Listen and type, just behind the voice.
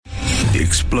The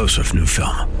explosive new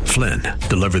film, Flynn,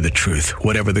 deliver the truth,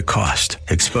 whatever the cost,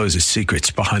 exposes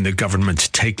secrets behind the government's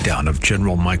takedown of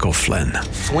General Michael Flynn.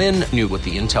 Flynn knew what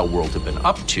the intel world had been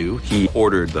up to. He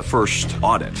ordered the first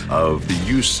audit of the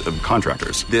use of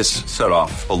contractors. This set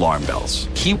off alarm bells.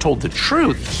 He told the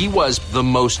truth. He was the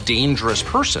most dangerous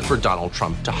person for Donald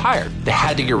Trump to hire. They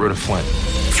had to get rid of Flynn.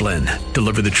 Flynn,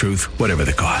 deliver the truth, whatever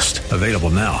the cost. Available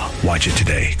now. Watch it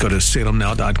today. Go to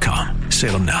salemnow.com.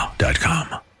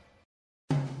 salemnow.com.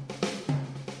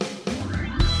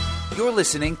 You're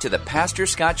listening to the Pastor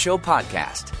Scott Show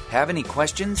podcast. Have any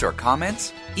questions or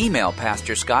comments? Email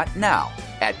Pastor Scott now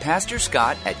at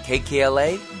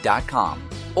pastorscott@kkla.com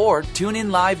or tune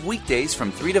in live weekdays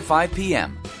from 3 to 5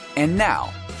 p.m. And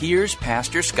now, here's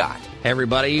Pastor Scott. Hey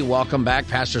everybody, welcome back.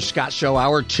 Pastor Scott Show,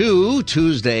 Hour 2,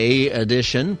 Tuesday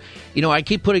edition. You know, I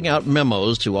keep putting out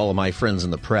memos to all of my friends in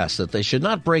the press that they should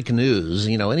not break news,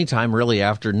 anytime really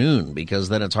after noon, because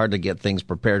then it's hard to get things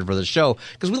prepared for the show.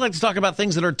 Because we like to talk about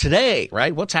things that are today,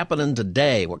 right? What's happening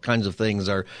today? What kinds of things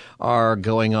are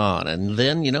going on? And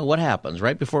then, what happens?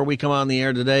 Right before we come on the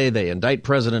air today, they indict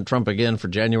President Trump again for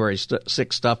January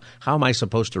 6th stuff. How am I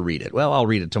supposed to read it? Well, I'll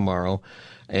read it tomorrow.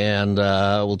 And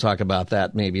we'll talk about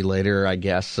that maybe later, I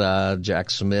guess. Jack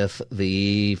Smith,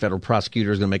 the federal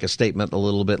prosecutor, is going to make a statement a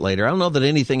little bit later. I don't know that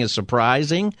anything is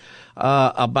surprising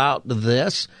about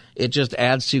this. It just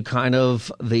adds to kind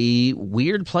of the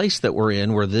weird place that we're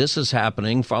in where this is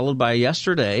happening, followed by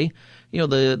yesterday.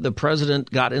 The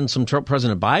president got in some trouble.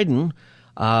 President Biden,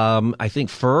 I think,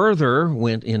 further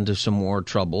went into some more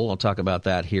trouble. I'll talk about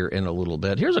that here in a little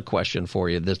bit. Here's a question for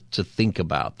you to think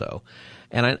about, though.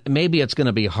 And maybe it's going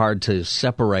to be hard to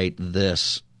separate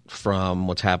this from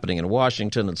what's happening in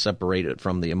Washington and separate it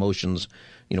from the emotions,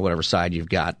 whatever side you've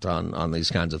got on these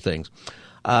kinds of things.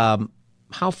 How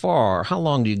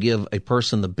long do you give a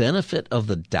person the benefit of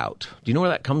the doubt? Do you know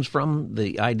where that comes from,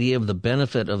 the idea of the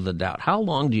benefit of the doubt? How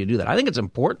long do you do that? I think it's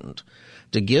important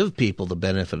to give people the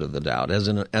benefit of the doubt. As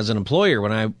an employer,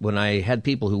 when I had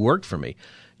people who worked for me,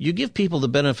 you give people the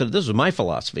benefit. This was my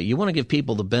philosophy. You want to give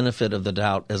people the benefit of the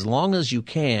doubt as long as you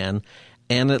can,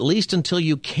 and at least until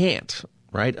you can't,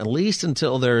 right? At least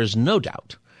until there is no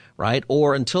doubt, right?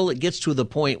 Or until it gets to the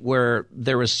point where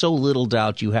there is so little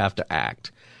doubt you have to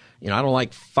act. I don't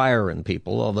like firing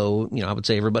people, although, I would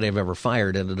say everybody I've ever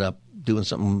fired ended up doing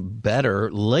something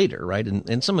better later, right?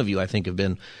 And some of you, I think, you've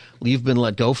been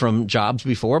let go from jobs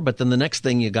before, but then the next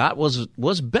thing you got was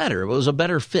better. It was a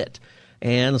better fit.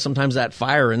 And sometimes that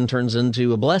firing turns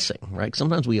into a blessing, right?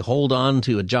 Sometimes we hold on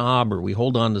to a job or we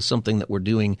hold on to something that we're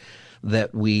doing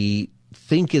that we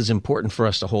think is important for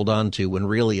us to hold on to when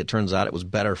really it turns out it was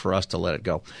better for us to let it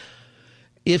go.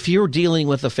 If you're dealing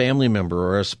with a family member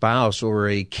or a spouse or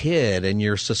a kid and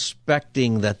you're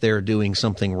suspecting that they're doing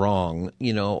something wrong,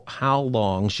 how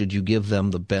long should you give them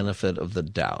the benefit of the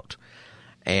doubt?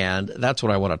 And that's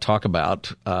what I want to talk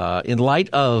about in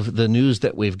light of the news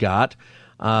that we've got.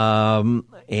 From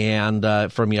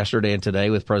yesterday and today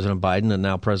with President Biden and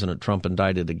now President Trump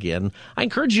indicted again. I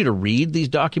encourage you to read these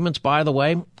documents, by the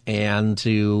way, and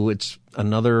it's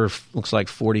another, looks like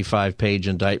 45-page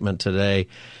indictment today.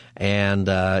 And,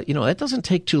 it doesn't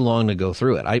take too long to go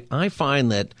through it. I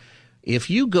find that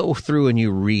if you go through and you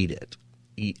read it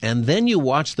and then you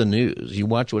watch the news, you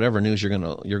watch whatever news you're going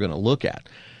to look at,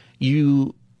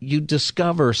 you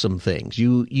discover some things.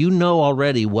 You know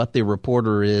already what the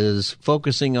reporter is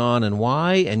focusing on and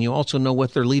why, and you also know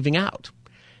what they're leaving out.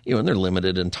 And they're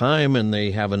limited in time, and they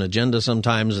have an agenda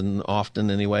sometimes, and often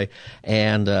anyway.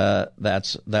 And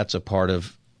that's a part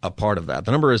of that.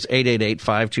 The number is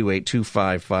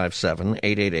 888-528-2557.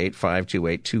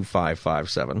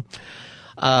 888-528-2557.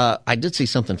 I did see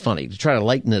something funny to try to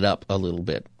lighten it up a little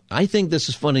bit. I think this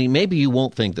is funny. Maybe you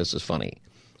won't think this is funny.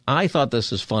 I thought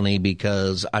this is funny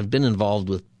because I've been involved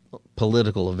with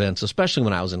political events, especially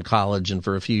when I was in college and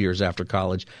for a few years after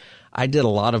college. I did a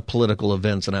lot of political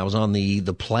events, and I was on the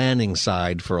planning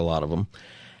side for a lot of them.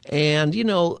 And,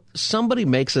 somebody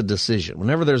makes a decision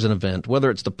whenever there's an event, whether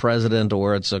it's the president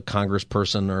or it's a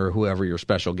congressperson or whoever your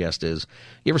special guest is.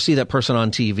 You ever see that person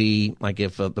on TV, like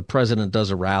if the president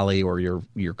does a rally or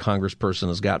your congressperson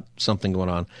has got something going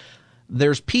on?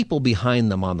 There's people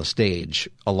behind them on the stage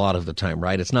a lot of the time,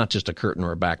 right? It's not just a curtain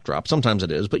or a backdrop. Sometimes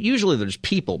it is, but usually there's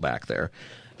people back there.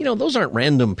 Those aren't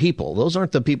random people. Those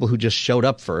aren't the people who just showed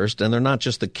up first, and they're not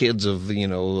just the kids of,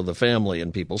 the family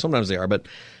and people. Sometimes they are, but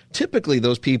typically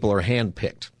those people are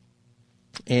handpicked.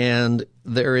 And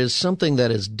there is something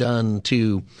that is done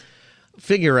to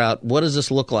figure out what does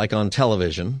this look like on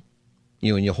television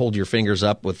and you hold your fingers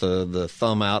up with the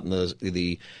thumb out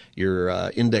and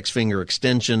your index finger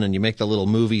extension, and you make the little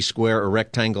movie square or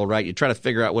rectangle, right? You try to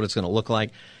figure out what it's going to look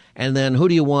like. And then who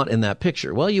do you want in that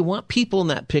picture? Well, you want people in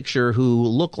that picture who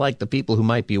look like the people who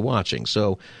might be watching.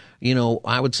 So,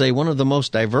 I would say one of the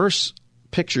most diverse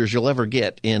pictures you'll ever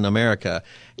get in America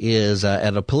is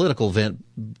at a political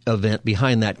event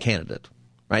behind that candidate.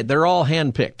 Right? They're all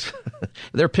handpicked.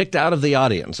 They're picked out of the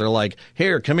audience. They're like,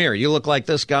 here, come here. You look like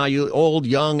this guy. You old,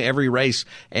 young, every race.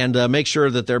 And make sure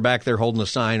that they're back there holding a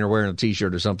sign or wearing a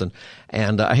T-shirt or something.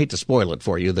 And I hate to spoil it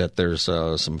for you that there's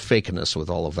some fakeness with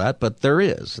all of that, but there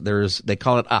is. They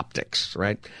call it optics,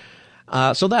 right?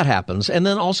 So that happens. And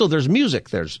then also there's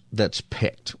music that's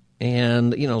picked.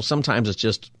 And, sometimes it's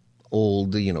just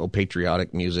old,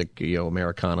 patriotic music,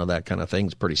 Americana, that kind of thing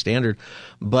is pretty standard.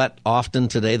 But often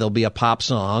today there'll be a pop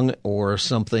song or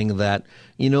something that,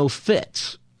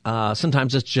 fits.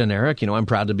 Sometimes it's generic. I'm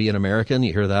proud to be an American.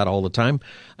 You hear that all the time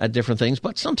at different things.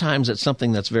 But sometimes it's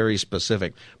something that's very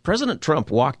specific. President Trump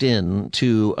walked in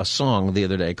to a song the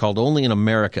other day called Only in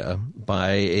America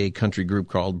by a country group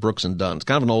called Brooks and Dunn. It's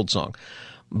kind of an old song.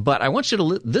 But I want you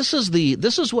to this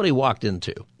is what he walked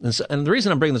into. And the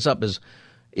reason I'm bringing this up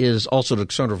is also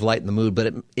to sort of lighten the mood,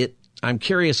 but I'm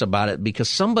curious about it because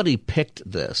somebody picked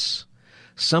this.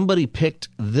 Somebody picked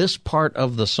this part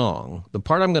of the song. The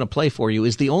part I'm going to play for you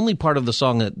is the only part of the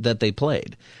song that they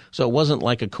played. So it wasn't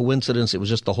like a coincidence. It was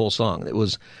just the whole song. It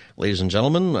was, ladies and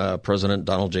gentlemen, President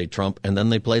Donald J. Trump, and then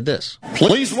they played this.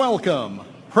 Please welcome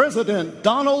President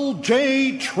Donald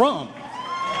J. Trump.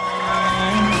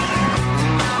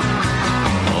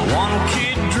 One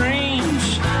kid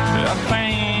dreams of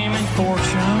fame and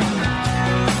fortune.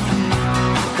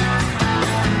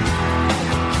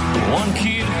 One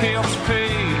kid helps pay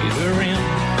the rent.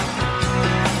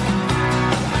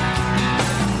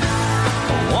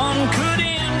 One could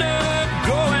end up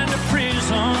going to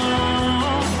prison.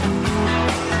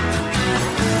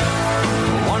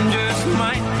 One just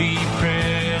might be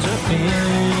president.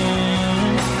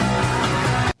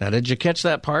 Now, did you catch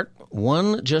that part?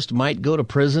 One just might go to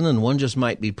prison and one just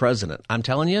might be president. I'm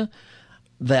telling you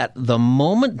that the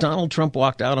moment Donald Trump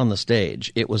walked out on the stage,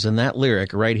 it was in that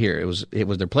lyric right here. It was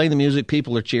they're playing the music,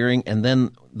 people are cheering, and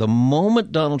then the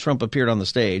moment Donald Trump appeared on the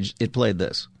stage, it played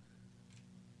this.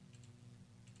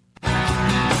 One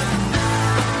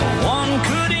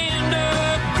could end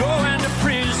up going to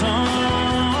prison.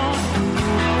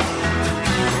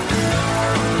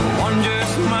 One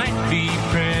just might be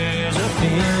president.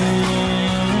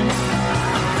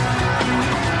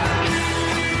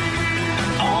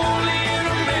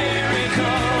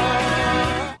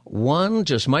 One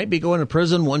just might be going to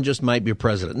prison. One just might be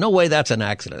president. No way that's an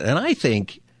accident. And I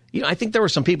think there were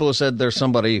some people who said there's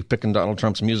somebody picking Donald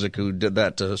Trump's music who did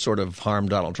that to sort of harm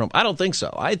Donald Trump. I don't think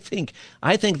so. I think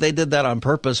they did that on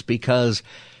purpose because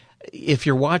if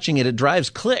you're watching it, it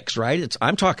drives clicks, right?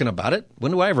 I'm talking about it.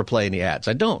 When do I ever play any ads?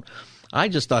 I don't. I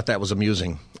just thought that was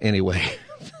amusing anyway.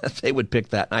 They would pick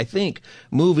that. And I think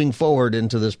moving forward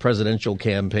into this presidential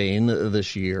campaign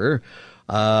this year,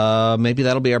 maybe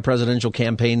that'll be our presidential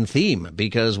campaign theme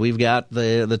because we've got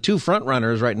the two front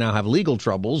runners right now have legal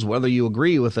troubles. Whether you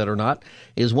agree with it or not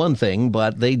is one thing,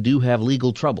 but they do have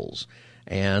legal troubles.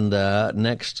 And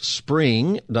next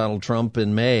spring, Donald Trump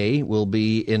in May will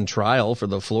be in trial for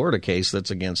the Florida case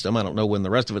that's against him. I don't know when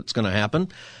the rest of it's going to happen.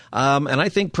 And I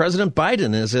think President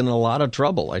Biden is in a lot of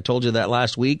trouble. I told you that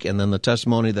last week, and then the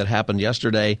testimony that happened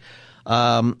yesterday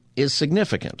is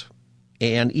significant.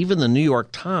 And even the New York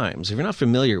Times, if you're not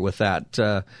familiar with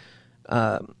that,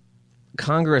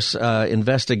 Congress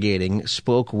investigating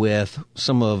spoke with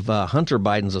some of Hunter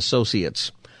Biden's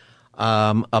associates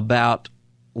about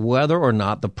whether or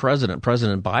not President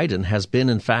Biden, has been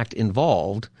in fact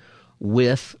involved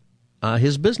with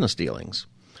his business dealings.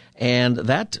 And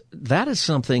that is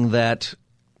something that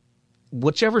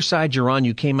whichever side you're on,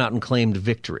 you came out and claimed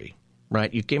victory,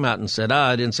 right? You came out and said,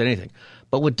 I didn't say anything.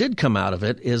 But what did come out of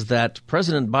it is that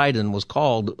President Biden was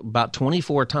called about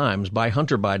 24 times by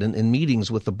Hunter Biden in meetings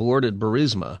with the board at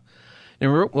Burisma.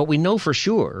 And what we know for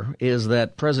sure is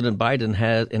that President Biden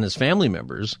has, and his family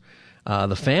members,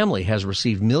 the family has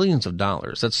received millions of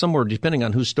dollars. That's somewhere, depending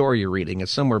on whose story you're reading,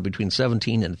 it's somewhere between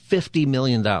 $17 and $50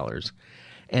 million.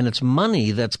 And it's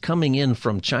money that's coming in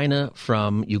from China,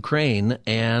 from Ukraine,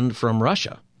 and from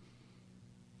Russia.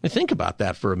 I mean, think about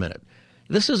that for a minute.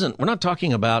 We're not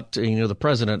talking about, the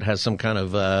president has some kind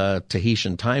of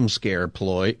Tahitian timeshare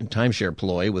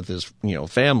ploy with his,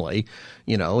 family,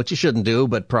 which you shouldn't do,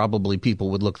 but probably people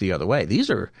would look the other way. These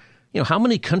are, how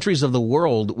many countries of the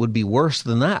world would be worse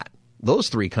than that? Those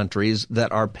three countries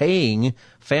that are paying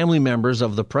family members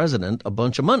of the president a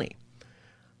bunch of money.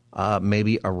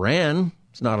 Maybe Iran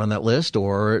is not on that list,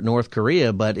 or North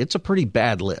Korea, but it's a pretty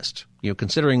bad list,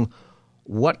 considering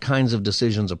what kinds of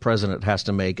decisions a president has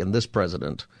to make. And this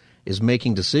president is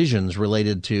making decisions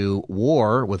related to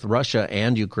war with Russia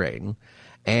and Ukraine,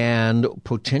 and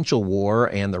potential war,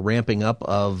 and the ramping up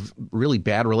of really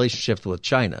bad relationships with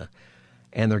China.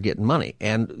 And they're getting money.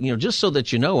 And, just so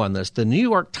that you know on this, the New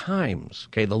York Times,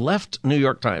 the left New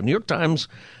York Times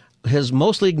has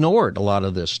mostly ignored a lot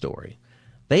of this story.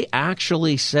 They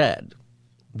actually said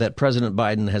that President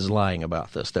Biden is lying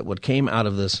about this, that what came out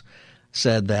of this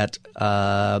said that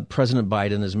President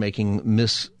Biden is making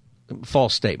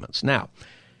false statements. Now,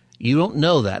 you don't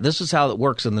know that. This is how it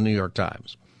works in the New York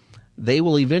Times. They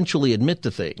will eventually admit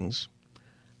to things,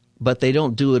 but they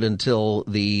don't do it until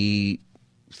the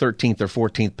 13th or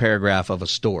 14th paragraph of a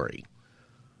story.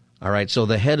 All right, so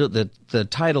the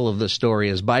title of this story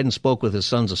is Biden spoke with his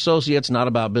son's associates, not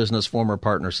about business, former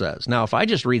partner says. Now, if I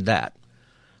just read that,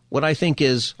 what I think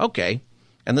is, okay,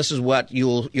 and this is what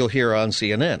you'll hear on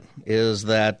CNN, is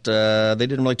that they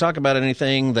didn't really talk about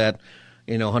anything, that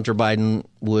Hunter Biden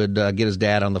would get his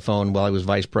dad on the phone while he was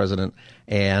vice president,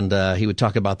 and he would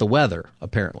talk about the weather,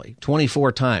 apparently,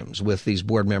 24 times with these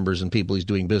board members and people he's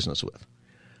doing business with.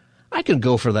 I can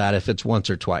go for that if it's once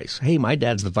or twice. Hey, my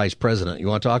dad's the vice president. You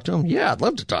want to talk to him? Yeah, I'd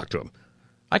love to talk to him.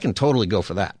 I can totally go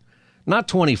for that. Not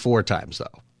 24 times,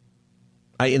 though.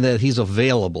 That he's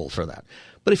available for that.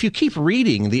 But if you keep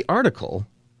reading the article,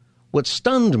 what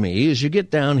stunned me is you get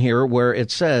down here where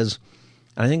it says,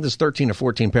 I think this 13 or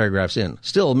 14 paragraphs in,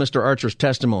 still, Mr. Archer's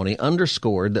testimony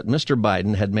underscored that Mr.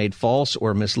 Biden had made false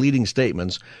or misleading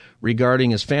statements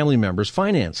regarding his family members'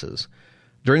 finances.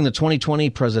 During the 2020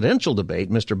 presidential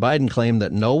debate, Mr. Biden claimed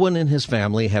that no one in his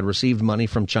family had received money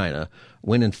from China,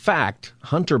 when in fact,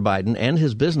 Hunter Biden and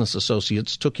his business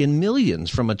associates took in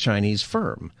millions from a Chinese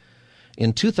firm.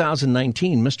 In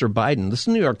 2019, Mr. Biden, this is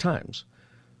the New York Times,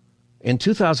 in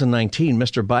 2019,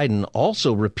 Mr. Biden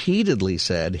also repeatedly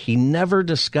said he never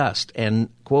discussed and,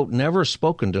 quote, never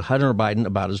spoken to Hunter Biden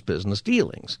about his business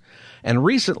dealings. And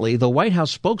recently, the White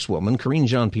House spokeswoman, Karine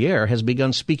Jean-Pierre, has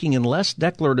begun speaking in less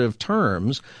declarative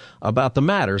terms about the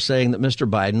matter, saying that Mr.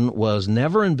 Biden was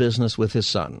never in business with his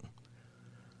son.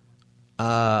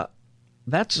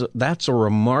 That's a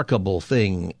remarkable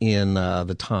thing in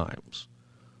the Times.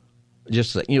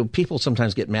 Just that, people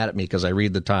sometimes get mad at me because I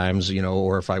read the Times,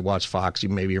 or if I watch Fox,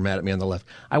 maybe you're mad at me on the left.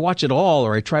 I watch it all,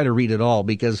 or I try to read it all,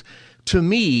 because to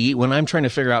me, when I'm trying to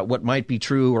figure out what might be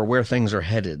true or where things are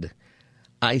headed,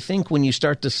 I think when you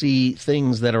start to see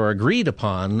things that are agreed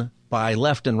upon by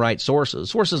left and right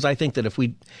sources, I think that if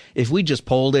we just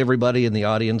polled everybody in the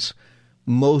audience,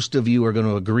 most of you are going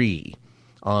to agree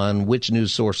on which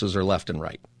news sources are left and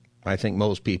right. I think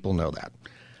most people know that.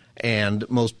 And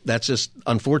that's just,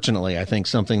 unfortunately, I think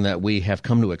something that we have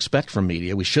come to expect from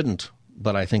media. We shouldn't,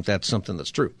 but I think that's something that's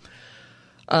true.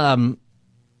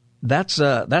 That's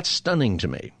stunning to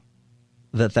me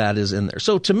that is in there.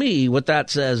 So to me, what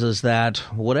that says is that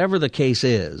whatever the case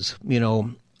is,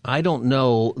 I don't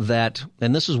know that,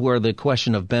 and this is where the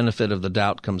question of benefit of the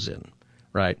doubt comes in,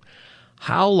 right?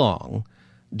 How long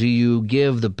do you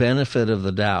give the benefit of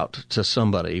the doubt to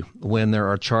somebody when there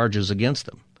are charges against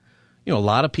them? A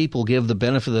lot of people give the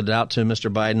benefit of the doubt to Mr.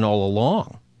 Biden all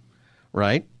along,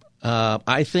 right?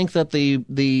 I think that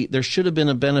there should have been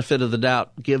a benefit of the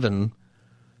doubt given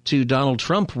to Donald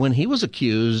Trump when he was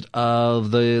accused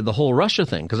of the whole Russia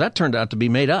thing, because that turned out to be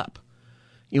made up.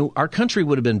 Our country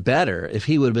would have been better if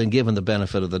he would have been given the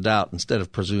benefit of the doubt instead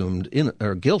of presumed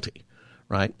guilty,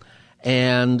 right?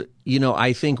 And,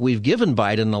 I think we've given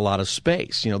Biden a lot of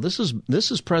space. This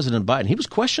is President Biden. He was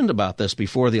questioned about this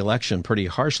before the election pretty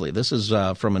harshly. This is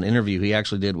from an interview he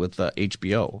actually did with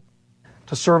HBO.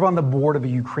 To serve on the board of a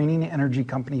Ukrainian energy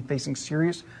company facing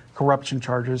serious corruption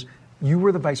charges, you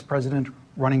were the vice president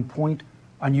running point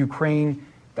on Ukraine.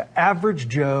 The average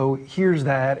Joe hears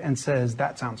that and says,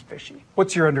 that sounds fishy.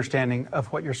 What's your understanding of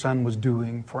what your son was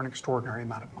doing for an extraordinary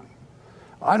amount of money?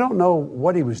 I don't know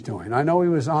what he was doing. I know he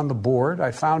was on the board. I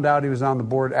found out he was on the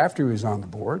board after he was on the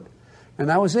board, and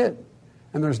that was it.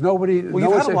 And there's nobody... Well,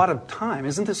 you've had a lot of time.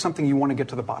 Isn't this something you want to get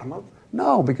to the bottom of?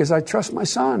 No, because I trust my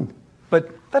son. But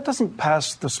that doesn't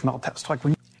pass the smell test. Like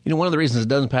when one of the reasons it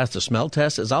doesn't pass the smell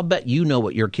test is I'll bet you know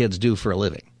what your kids do for a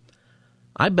living.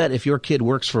 I bet if your kid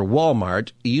works for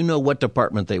Walmart, you know what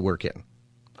department they work in.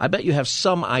 I bet you have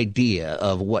some idea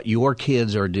of what your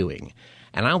kids are doing.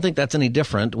 And I don't think that's any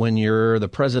different when you're the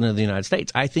president of the United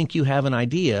States. I think you have an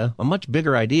idea, a much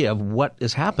bigger idea of what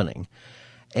is happening.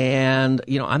 And,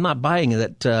 I'm not buying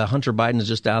that Hunter Biden is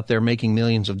just out there making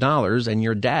millions of dollars and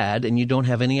you're dad and you don't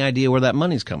have any idea where that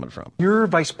money's coming from. You're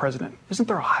vice president. Isn't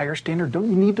there a higher standard? Don't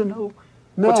you need to know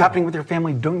what's happening with your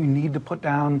family? Don't you need to put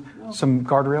down some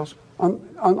guardrails?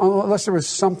 Unless there was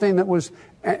something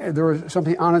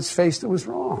something on its face that was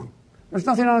wrong. There's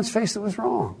nothing on its face that was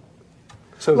wrong.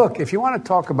 So look, if you want to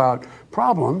talk about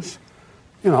problems,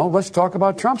 let's talk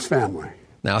about Trump's family.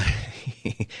 Now,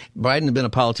 Biden had been a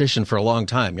politician for a long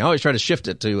time. You always try to shift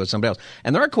it to somebody else.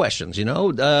 And there are questions,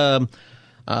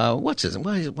 what's his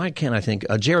name? Why can't I think?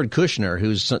 Jared Kushner,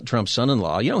 who's Trump's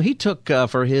son-in-law, he took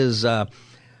for his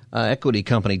equity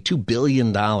company $2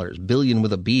 billion, billion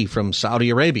with a B, from Saudi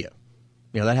Arabia.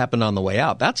 That happened on the way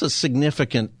out. That's a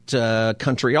significant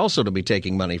country also to be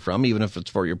taking money from, even if it's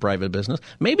for your private business.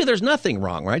 Maybe there's nothing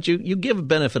wrong, right? You give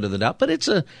benefit of the doubt, but it's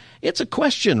a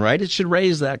question, right? It should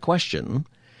raise that question.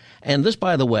 And this,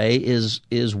 by the way, is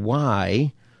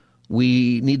why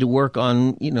we need to work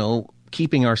on,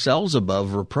 keeping ourselves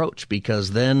above reproach,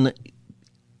 because then,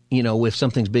 if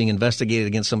something's being investigated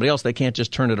against somebody else, they can't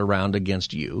just turn it around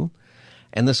against you.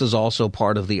 And this is also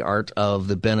part of the art of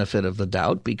the benefit of the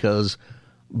doubt, because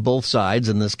both sides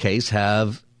in this case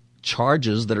have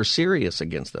charges that are serious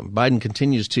against them. Biden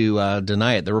continues to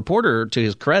deny it. The reporter, to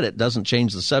his credit, doesn't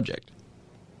change the subject.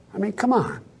 I mean, come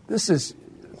on. This is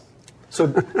so.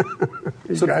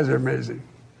 These guys are amazing.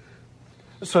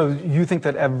 So you think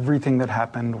that everything that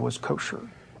happened was kosher?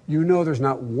 There's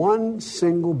not one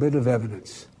single bit of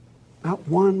evidence, not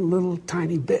one little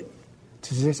tiny bit,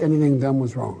 to suggest anything done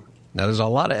was wrong. Now, there's a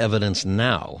lot of evidence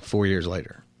now, 4 years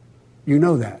later. You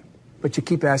know that, but you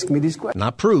keep asking me these questions.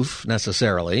 Not proof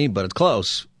necessarily, but it's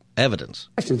close. Evidence.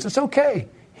 It's okay.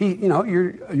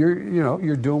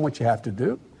 You're doing what you have to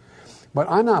do, but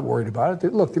I'm not worried about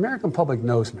it. Look, the American public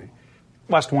knows me.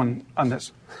 Last one on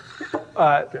this.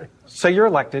 Say you're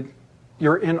elected,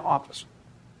 you're in office.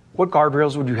 What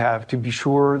guardrails would you have to be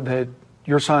sure that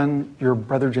your son, your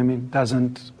brother Jimmy,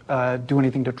 doesn't do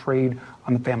anything to trade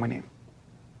on the family name?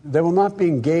 They will not be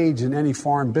engaged in any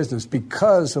foreign business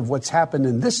because of what's happened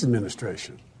in this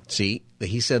administration. See,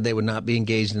 he said they would not be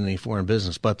engaged in any foreign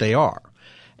business, but they are.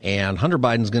 And Hunter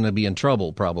Biden's going to be in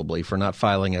trouble probably for not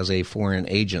filing as a foreign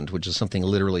agent, which is something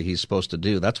literally he's supposed to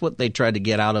do. That's what they tried to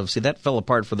get out of. See, that fell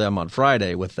apart for them on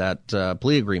Friday with that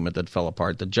plea agreement that fell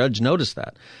apart. The judge noticed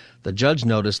that. The judge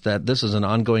noticed that this is an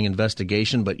ongoing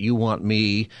investigation, but you want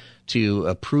me to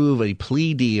approve a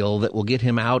plea deal that will get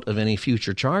him out of any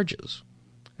future charges.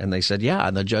 And they said, yeah.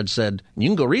 And the judge said, you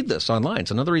can go read this online.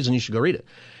 It's another reason you should go read it.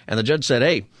 And the judge said,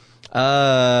 hey,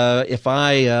 if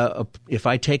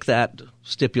I take that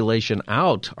stipulation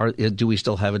out, do we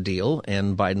still have a deal?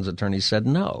 And Biden's attorney said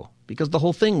no, because the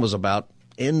whole thing was about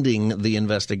ending the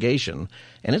investigation.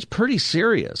 And it's pretty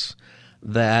serious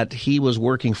that he was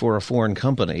working for a foreign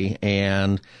company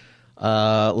and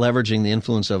leveraging the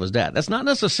influence of his dad. That's not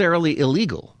necessarily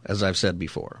illegal, as I've said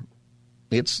before.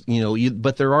 It's,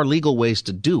 but there are legal ways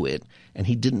to do it, and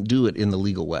he didn't do it in the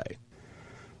legal way.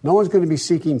 No one's going to be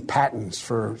seeking patents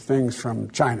for things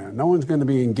from China. No one's going to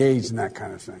be engaged in that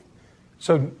kind of thing.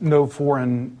 So no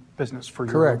foreign business for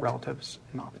your relatives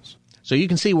in office. So you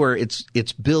can see where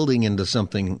it's building into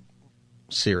something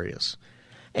serious.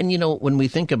 And, when we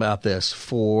think about this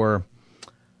for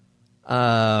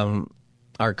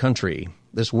our country,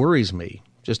 this worries me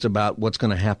just about what's going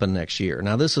to happen next year.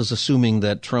 Now, this is assuming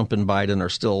that Trump and Biden are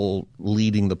still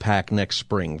leading the pack next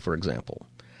spring, for example.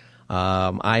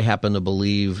 I happen to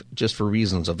believe, just for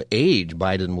reasons of age,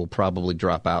 Biden will probably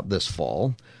drop out this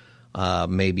fall,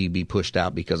 maybe be pushed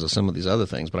out because of some of these other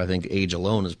things. But I think age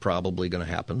alone is probably going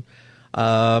to happen.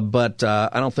 But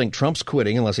I don't think Trump's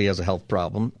quitting unless he has a health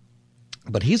problem.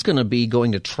 But he's going to be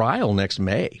going to trial next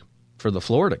May for the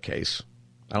Florida case.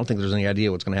 I don't think there's any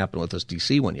idea what's going to happen with this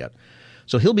D.C. one yet.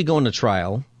 So he'll be going to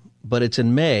trial, but it's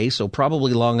in May, so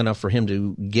probably long enough for him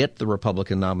to get the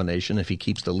Republican nomination if he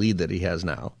keeps the lead that he has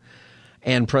now.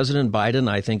 And President Biden,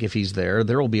 I think if he's there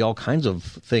will be all kinds of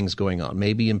things going on.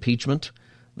 Maybe impeachment,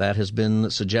 that has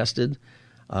been suggested.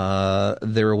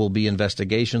 There will be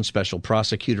investigation, special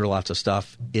prosecutor, lots of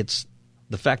stuff. It's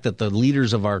the fact that the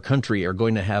leaders of our country are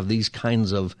going to have these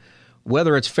kinds of,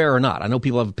 whether it's fair or not. I know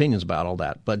people have opinions about all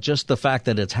that, but just the fact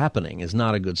that it's happening is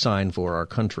not a good sign for our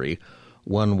country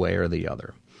one way or the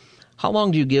other. How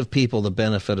long do you give people the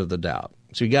benefit of the doubt?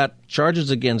 So you got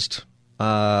charges against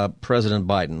President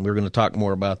Biden. We're going to talk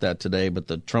more about that today, but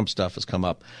the Trump stuff has come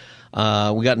up.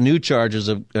 We got new charges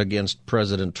against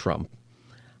President Trump.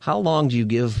 How long do you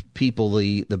give people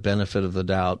the benefit of the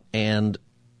doubt, and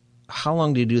how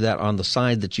long do you do that on the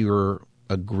side that you're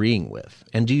agreeing with?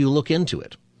 And do you look into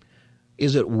it?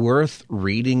 Is it worth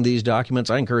reading these documents?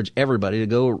 I encourage everybody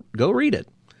to go read it.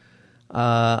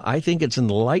 I think it's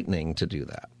enlightening to do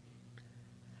that.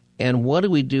 And what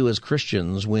do we do as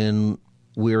Christians when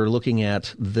we're looking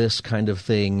at this kind of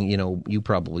thing? You know, you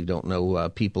probably don't know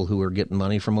people who are getting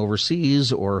money from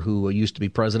overseas or who used to be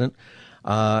president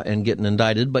and getting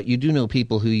indicted, but you do know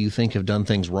people who you think have done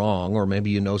things wrong, or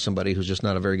maybe you know somebody who's just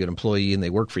not a very good employee and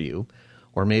they work for you,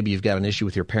 or maybe you've got an issue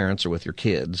with your parents or with your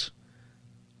kids.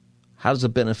 How does the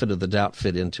benefit of the doubt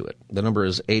fit into it? The number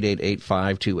is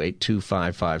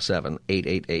 888-528-2557,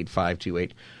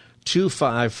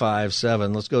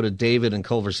 888-528-2557. Let's go to David in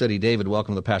Culver City. David,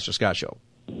 welcome to the Pastor Scott Show.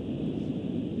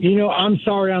 You know, I'm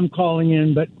sorry I'm calling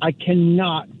in, but I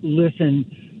cannot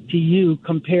listen to you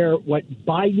compare what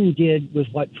Biden did with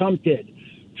what Trump did.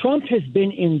 Trump has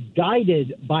been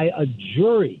indicted by a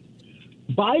jury.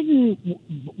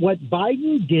 What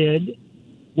Biden did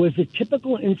was a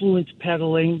typical influence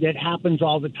peddling that happens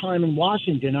all the time in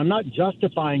Washington. I'm not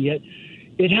justifying it.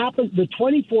 It happened, the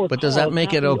 24 But does that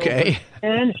make it okay?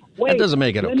 And wait, that doesn't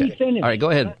make it let okay. Me finish. All right, go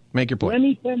ahead. Make your point. Let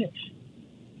me finish.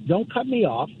 Don't cut me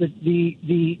off.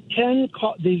 The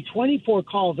 24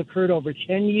 calls occurred over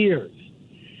 10 years.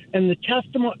 And the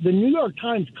New York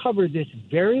Times covered this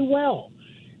very well.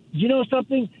 You know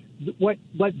something? What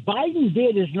Biden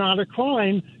did is not a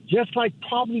crime, just like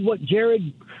probably what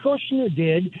Jared Kushner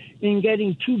did in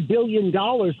getting $2 billion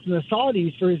from the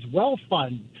Saudis for his wealth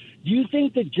fund. Do you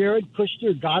think that Jared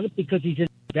Kushner got it because he's an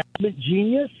investment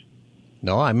genius?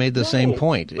 No, I made the same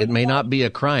point. It may not be a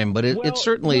crime, but it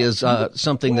certainly is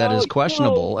something that is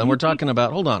questionable. And we're talking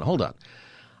about, hold on.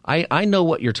 I know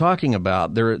what you're talking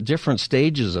about. There are different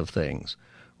stages of things,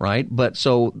 right? But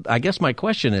so I guess my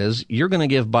question is, you're going to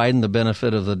give Biden the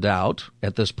benefit of the doubt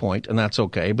at this point, and that's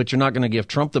okay, but you're not going to give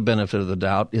Trump the benefit of the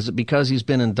doubt. Is it because he's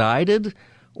been indicted,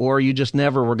 or you just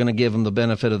never were going to give him the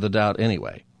benefit of the doubt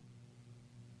anyway?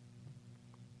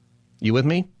 You with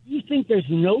me? You think there's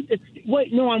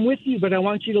wait, no, I'm with you, but I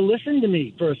want you to listen to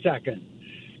me for a second.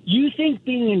 You think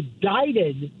being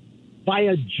indicted by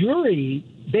a jury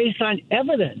based on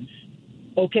evidence,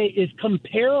 okay, is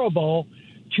comparable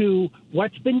to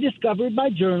what's been discovered by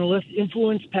journalists,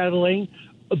 influence peddling,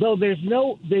 although there's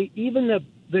even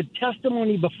the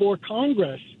testimony before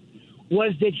Congress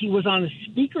was that he was on a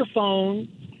speakerphone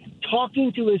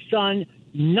talking to his son,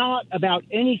 not about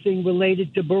anything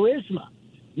related to Burisma.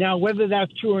 Now, whether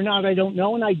that's true or not, I don't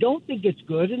know, and I don't think it's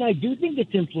good, and I do think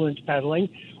it's influence peddling,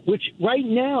 which right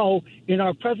now in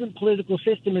our present political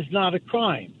system is not a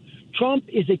crime. Trump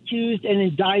is accused and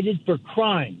indicted for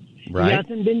crime. Right. He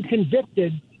hasn't been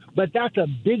convicted, but that's a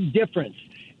big difference.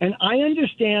 And I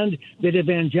understand that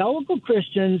evangelical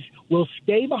Christians will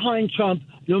stay behind Trump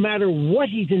no matter what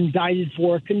he's indicted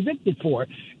for or convicted for,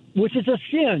 which is a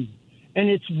sin. And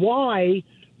it's why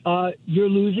you're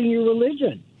losing your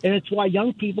religion. And it's why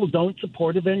young people don't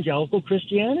support evangelical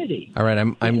Christianity. All right,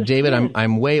 I'm David.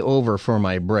 I'm way over for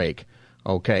my break.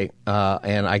 Okay, so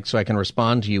I can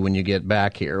respond to you when you get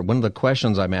back here. One of the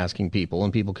questions I'm asking people,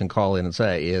 and people can call in and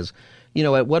say, is, you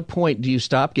know, at what point do you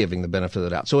stop giving the benefit of the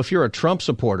doubt? So if you're a Trump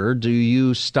supporter, do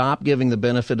you stop giving the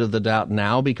benefit of the doubt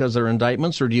now because there are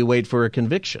indictments, or do you wait for a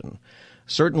conviction?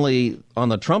 Certainly, on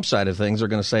the Trump side of things, they're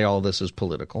going to say all this is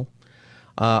political.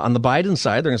 On the Biden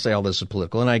side, they're going to say all this is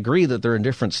political. And I agree that they're in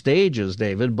different stages,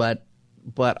 David, but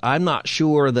I'm not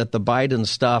sure that the Biden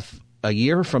stuff a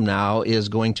year from now is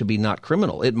going to be not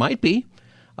criminal. It might be,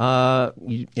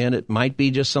 and it might be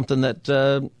just something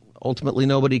that ultimately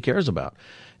nobody cares about.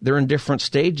 They're in different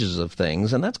stages of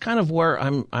things, and that's kind of where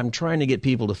I'm trying to get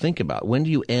people to think about. When do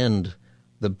you end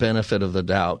the benefit of the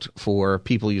doubt for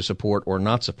people you support or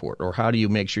not support? Or how do you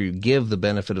make sure you give the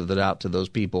benefit of the doubt to those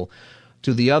people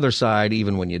to the other side,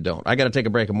 even when you don't? I got to take a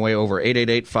break. I'm way over.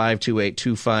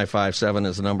 888-528-2557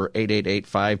 is the number,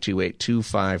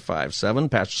 888-528-2557.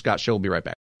 Pastor Scott Show will be right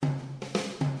back.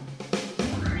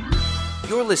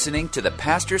 You're listening to the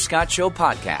Pastor Scott Show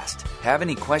podcast. Have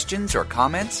any questions or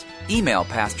comments? Email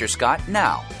Pastor Scott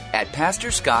now at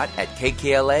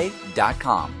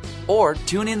pastorscott@kkla.com or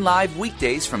tune in live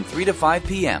weekdays from 3 to 5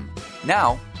 p.m.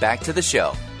 Now, back to the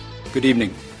show. Good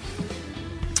evening.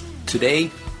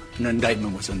 Today, an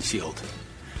indictment was unsealed,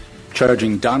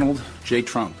 charging Donald J.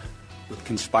 Trump with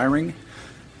conspiring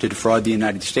to defraud the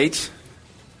United States,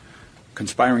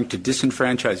 conspiring to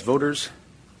disenfranchise voters,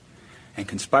 and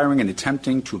conspiring and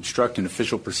attempting to obstruct an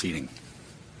official proceeding.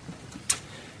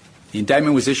 The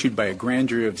indictment was issued by a grand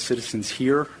jury of citizens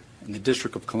here in the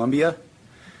District of Columbia,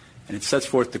 and it sets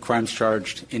forth the crimes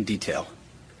charged in detail.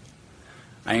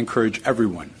 I encourage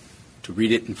everyone to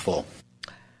read it in full.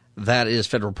 That is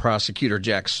federal prosecutor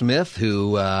Jack Smith,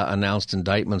 who announced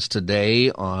indictments today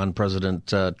on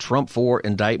President Trump. 4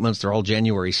 indictments. They're all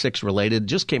January 6 related.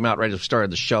 Just came out right as we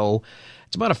started the show.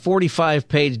 It's about a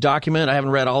 45-page document. I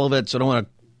haven't read all of it, so I don't want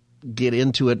to get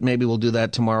into it. Maybe we'll do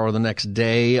that tomorrow or the next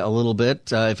day a little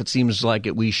bit if it seems like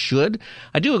it. We should.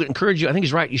 I do encourage you. I think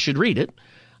he's right. You should read it.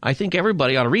 I think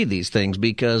everybody ought to read these things,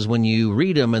 because when you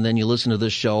read them and then you listen to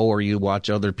this show or you watch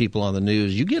other people on the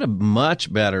news, you get a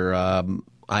much better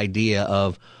idea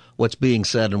of what's being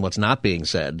said and what's not being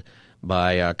said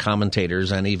by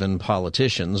commentators and even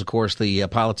politicians. Of course, the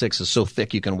politics is so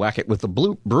thick you can whack it with the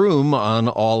broom on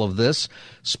all of this.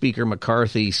 Speaker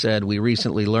McCarthy said, "We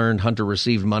recently learned Hunter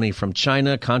received money from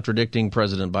China," contradicting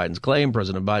President Biden's claim.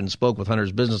 President Biden spoke with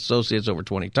Hunter's business associates over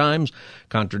 20 times,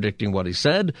 contradicting what he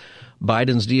said.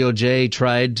 Biden's DOJ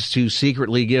tried to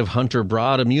secretly give Hunter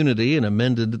broad immunity and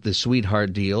amended the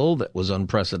sweetheart deal that was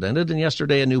unprecedented. And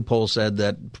yesterday, a new poll said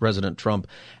that President Trump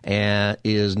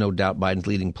is no doubt Biden's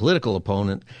leading political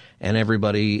opponent, and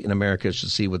everybody in America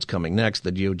should see what's coming next.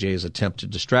 The DOJ's attempt to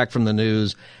distract from the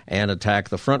news and attack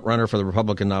the frontrunner for the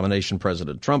Republican nomination,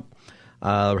 President Trump.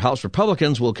 House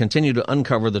Republicans will continue to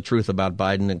uncover the truth about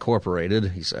Biden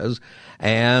Incorporated, he says,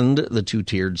 and the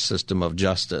two-tiered system of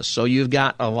justice. So you've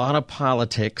got a lot of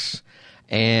politics,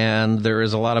 and there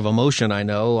is a lot of emotion, I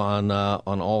know, on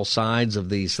all sides of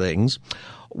these things.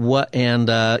 We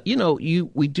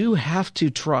do have to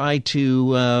try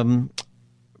to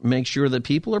make sure that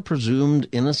people are presumed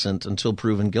innocent until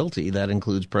proven guilty. That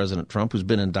includes President Trump, who's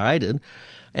been indicted,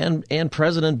 and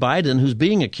President Biden, who's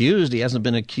being accused. He hasn't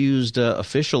been accused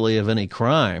officially of any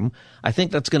crime. I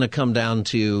think that's going to come down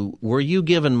to, were you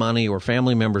given money or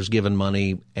family members given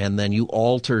money, and then you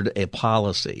altered a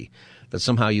policy, that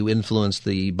somehow you influenced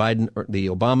the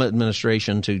Obama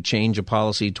administration to change a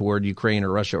policy toward Ukraine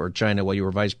or Russia or China while you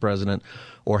were vice president,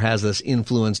 or has this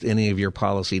influenced any of your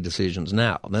policy decisions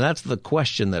now? Now, that's the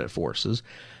question that it forces.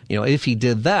 If he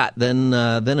did that, then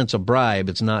it's a bribe.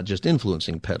 It's not just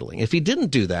influencing peddling. If he didn't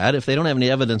do that, if they don't have any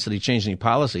evidence that he changed any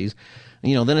policies,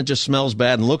 then it just smells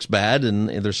bad and looks bad, and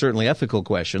there's certainly ethical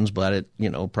questions, but it,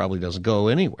 probably doesn't go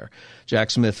anywhere.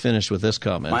 Jack Smith finished with this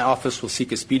comment. My office will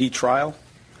seek a speedy trial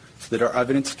so that our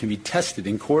evidence can be tested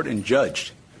in court and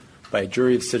judged by a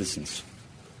jury of citizens.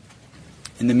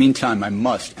 In the meantime, I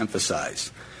must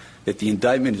emphasize that the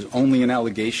indictment is only an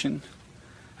allegation,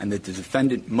 and that the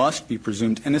defendant must be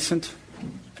presumed innocent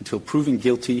until proven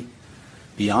guilty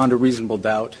beyond a reasonable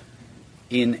doubt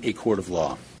in a court of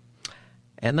law.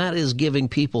 And that is giving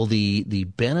people the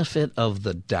benefit of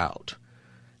the doubt,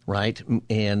 right?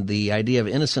 And the idea of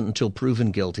innocent until proven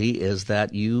guilty is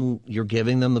that you're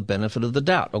giving them the benefit of the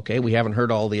doubt. Okay, we haven't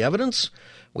heard all the evidence.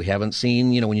 We haven't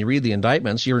seen, when you read the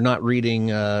indictments, you're not reading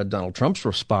Donald Trump's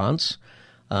response.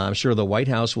 I'm sure the White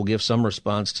House will give some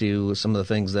response to some of the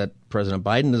things that President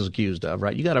Biden is accused of,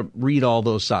 right? You got to read all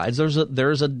those sides.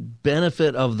 There's a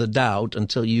benefit of the doubt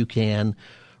until you can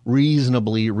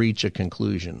reasonably reach a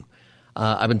conclusion.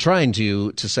 I've been trying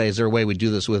to say, is there a way we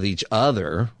do this with each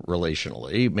other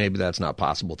relationally? Maybe that's not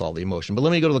possible with all the emotion. But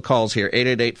let me go to the calls here.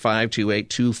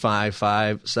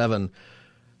 888-528-2557.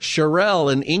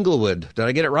 Sherelle in Inglewood. Did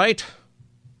I get it right?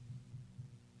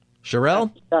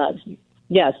 Sherelle?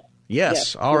 Yes.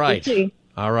 Yes. All right.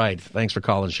 All right. Thanks for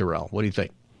calling, Sherelle. What do you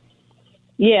think?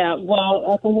 Yeah.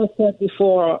 Well, as I said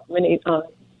before,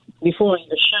 before in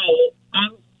the show, I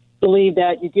believe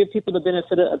that you give people the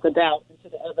benefit of the doubt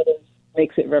until the evidence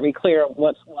makes it very clear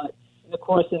what's what. And of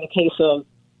course, in the case of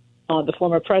the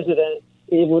former president,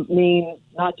 it would mean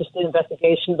not just the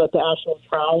investigation, but the actual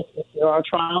trials, if there are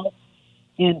trials.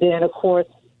 And then, of course,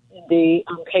 in the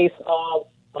case of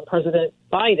President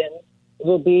Biden,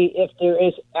 will be if there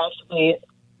is actually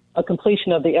a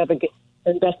completion of the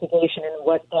investigation and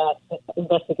what that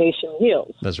investigation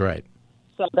yields. That's right.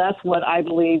 So that's what I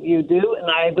believe you do, and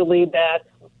I believe that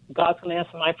God's going to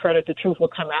answer my prayer that the truth will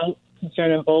come out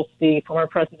concerning both the former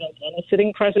president and the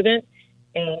sitting president,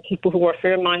 and people who are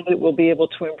fair-minded will be able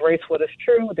to embrace what is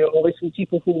true. There will always be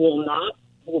people who will not,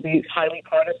 who will be highly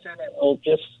partisan and will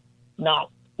just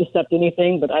not accept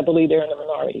anything, but I believe they're in the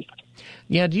minority.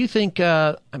 Yeah, do you think,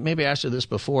 maybe I asked you this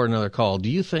before in another call, do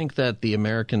you think that the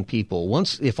American people,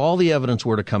 if all the evidence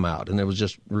were to come out and it was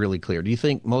just really clear, do you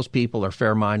think most people are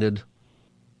fair-minded?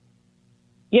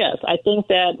 Yes, I think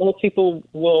that most people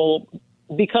will,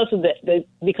 because of the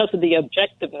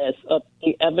objectiveness of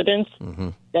the evidence,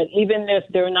 that even if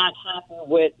they're not happy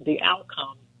with the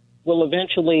outcome, will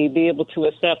eventually be able to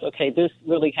accept, okay, this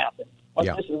really happened, or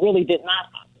this really did not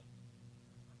happen.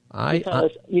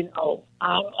 Because,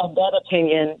 I'm of that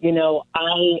opinion,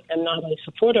 I am not a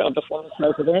supporter of the former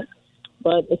president,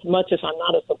 But as much as I'm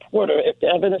not a supporter, if the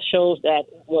evidence shows that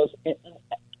it was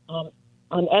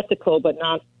unethical but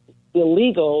not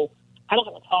illegal, I don't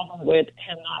have a problem with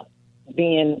him not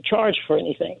being charged for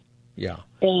anything. Yeah.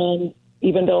 And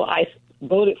even though I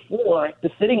voted for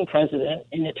the sitting president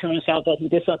and it turns out that he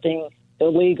did something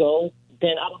illegal,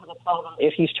 then I don't have a problem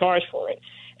if he's charged for it.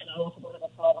 And I also don't have a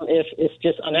problem if it's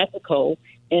just unethical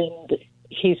and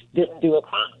he didn't do a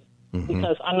crime. Mm-hmm.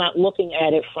 Because I'm not looking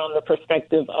at it from the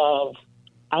perspective of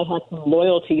I have some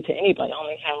loyalty to anybody. I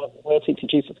only have loyalty to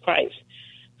Jesus Christ.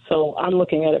 So I'm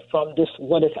looking at it from just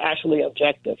what is actually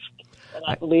objective. And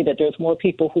I believe that there's more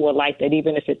people who are like that,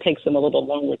 even if it takes them a little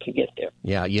longer to get there.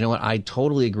 Yeah, you know what? I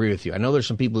totally agree with you. I know there's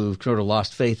some people who've sort of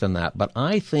lost faith in that, but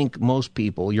I think most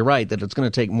people, you're right, that it's going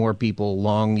to take more people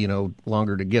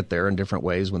longer to get there in different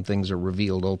ways when things are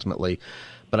revealed ultimately.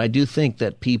 But I do think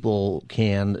that people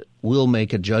will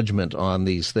make a judgment on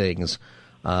these things,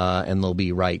 and they'll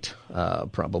be right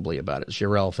probably about it.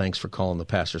 Sherelle, thanks for calling the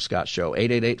Pastor Scott Show.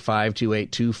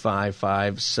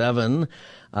 888-528-2557.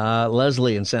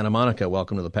 Leslie in Santa Monica,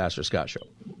 welcome to the Pastor Scott Show.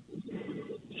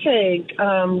 Hey,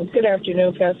 good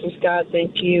afternoon, Pastor Scott.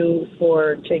 Thank you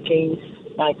for taking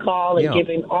my call and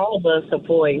giving all of us a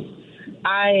voice.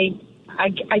 I'm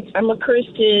a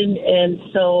Christian, and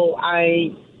so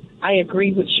I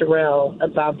agree with Sherelle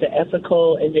about the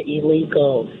ethical and the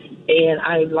illegal, and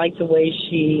I like the way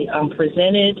she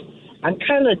presented. I'm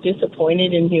kind of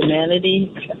disappointed in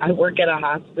humanity. I work at a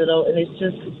hospital, and it's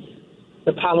just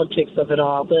the politics of it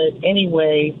all. But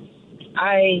anyway,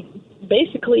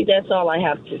 basically that's all I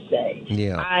have to say.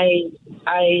 Yeah.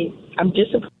 I'm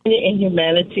disappointed in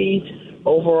humanity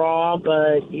overall,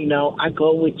 but I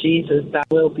go with Jesus. That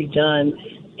will be done.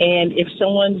 And if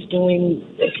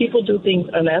people do things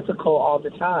unethical all the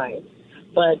time,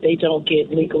 but they don't get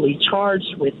legally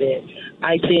charged with it,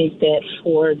 I think that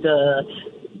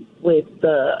with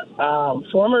the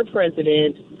former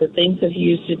president, the things that he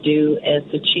used to do as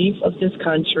the chief of this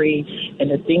country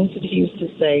and the things that he used to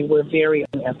say were very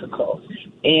unethical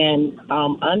and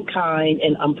unkind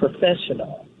and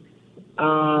unprofessional.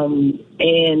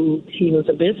 And he was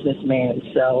a businessman,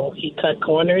 so he cut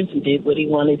corners and did what he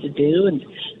wanted to do and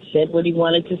said what he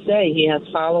wanted to say. He has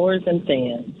followers and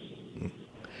fans.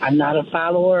 I'm not a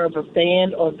follower of a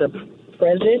fan of the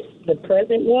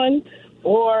present one,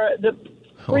 or the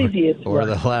previous or one.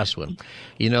 the last one.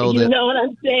 You know what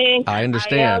I'm saying? I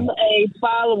understand. I am a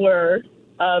follower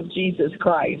of Jesus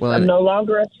Christ. Well, I'm no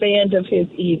longer a fan of his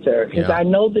either, because I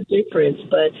know the difference,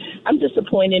 but I'm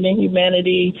disappointed in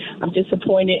humanity. I'm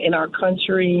disappointed in our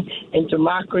country and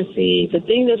democracy. The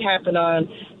thing that happened on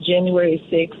January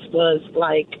 6th was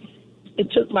it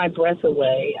took my breath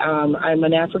away. I'm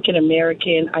an African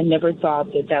American. I never thought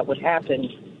that would happen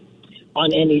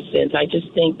on any sense. I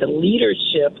just think the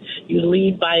leadership, you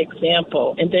lead by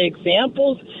example. And the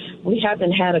examples, we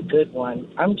haven't had a good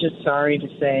one. I'm just sorry to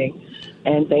say.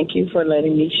 And thank you for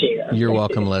letting me share. You're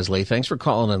welcome, Leslie. Thanks for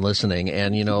calling and listening.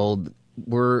 And,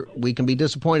 we can be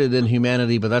disappointed in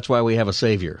humanity, but that's why we have a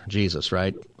Savior, Jesus,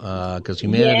 right? Because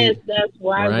humanity. Yes, that's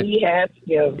why we have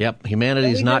him. Yep,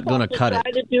 humanity's not going to cut it.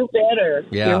 Try to do better.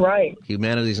 Yeah, you're right.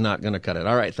 Humanity's not going to cut it.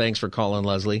 All right, thanks for calling,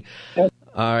 Leslie. All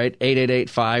right,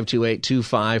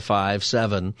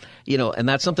 888-528-2557. And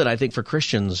that's something I think for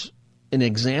Christians, an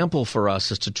example for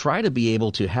us is to try to be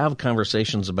able to have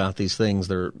conversations about these things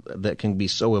that can be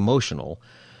so emotional.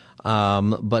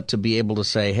 But to be able to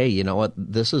say, hey, you know what,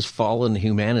 this is fallen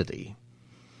humanity.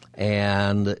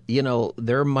 And,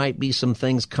 there might be some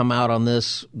things come out on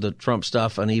this, the Trump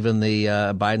stuff and even the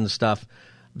Biden stuff,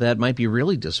 that might be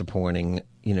really disappointing,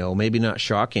 maybe not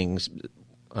shocking.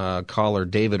 Caller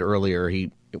David earlier,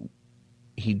 he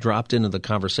dropped into the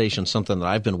conversation something that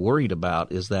I've been worried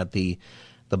about, is that the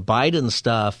Biden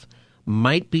stuff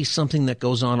might be something that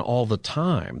goes on all the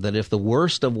time, that if the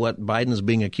worst of what Biden is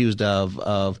being accused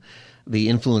of the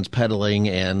influence peddling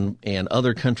and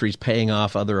other countries paying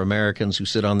off other Americans who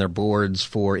sit on their boards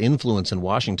for influence in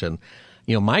Washington,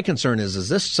 my concern is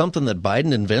this something that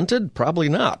Biden invented? Probably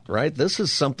not, right? This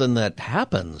is something that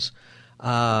happens,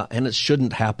 and it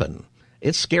shouldn't happen.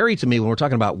 It's scary to me when we're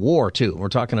talking about war, too. We're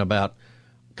talking about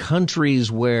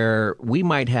countries where we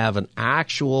might have an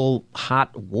actual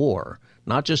hot war,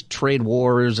 not just trade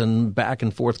wars and back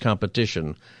and forth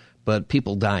competition, but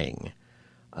people dying.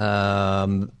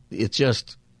 It's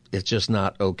just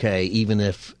not okay, even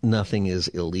if nothing is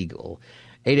illegal.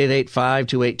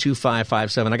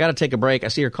 888-528-2557. I got to take a break. I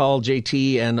see your call,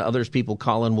 JT, and others people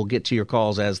calling. We'll get to your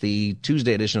calls as the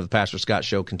Tuesday edition of the Pastor Scott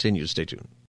Show continues. Stay tuned.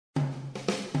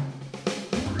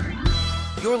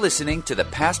 You're listening to the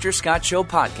Pastor Scott Show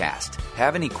podcast.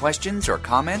 Have any questions or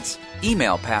comments?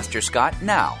 Email Pastor Scott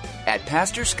now at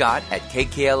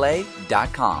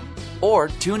pastorscott@kkla.com or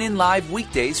tune in live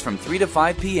weekdays from 3 to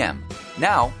 5 p.m.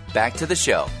 Now, back to the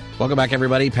show. Welcome back,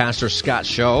 everybody. Pastor Scott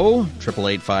Show,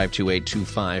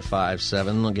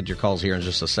 888-528-2557. I'll get your calls here in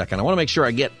just a second. I want to make sure I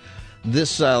get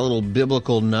this little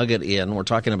biblical nugget in. We're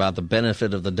talking about the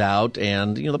benefit of the doubt.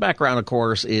 And, the background, of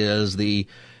course, is the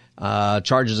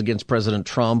charges against President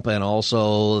Trump and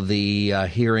also the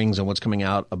hearings and what's coming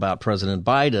out about President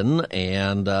Biden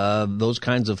and those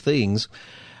kinds of things.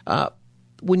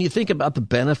 When you think about the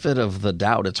benefit of the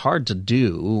doubt, it's hard to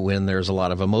do when there's a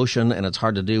lot of emotion, and it's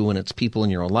hard to do when it's people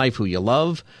in your own life who you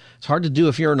love. It's hard to do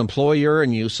if you're an employer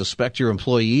and you suspect your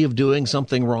employee of doing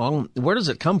something wrong. Where does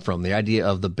it come from, the idea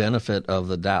of the benefit of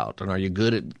the doubt? And are you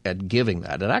good at giving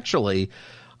that? And actually,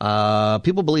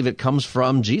 people believe it comes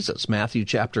from Jesus, Matthew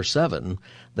chapter 7,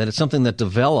 that it's something that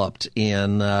developed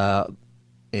in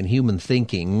human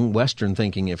thinking, Western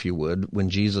thinking, if you would, when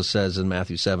Jesus says in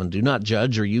Matthew 7, "Do not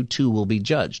judge, or you too will be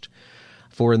judged.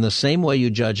 For in the same way you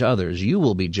judge others, you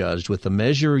will be judged. With the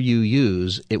measure you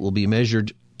use, it will be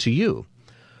measured to you.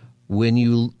 Why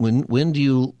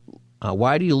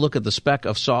do you look at the speck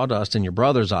of sawdust in your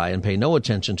brother's eye and pay no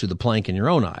attention to the plank in your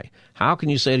own eye? How can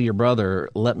you say to your brother,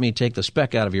 'Let me take the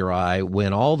speck out of your eye,'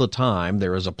 when all the time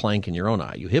there is a plank in your own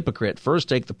eye? You hypocrite, first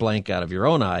take the plank out of your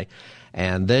own eye,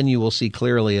 and then you will see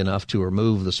clearly enough to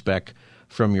remove the speck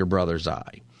from your brother's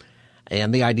eye."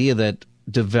 And the idea that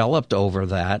developed over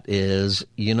that is,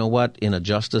 in a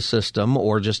justice system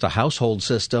or just a household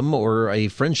system or a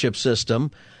friendship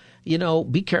system,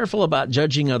 be careful about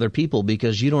judging other people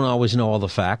because you don't always know all the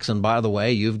facts. And by the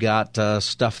way, you've got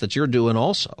stuff that you're doing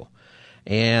also.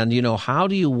 And, how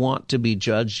do you want to be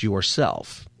judged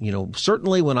yourself?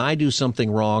 Certainly when I do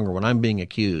something wrong or when I'm being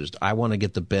accused, I want to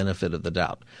get the benefit of the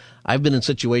doubt. I've been in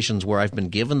situations where I've been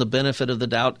given the benefit of the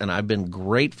doubt, and I've been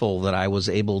grateful that I was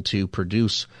able to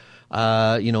produce,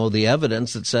 the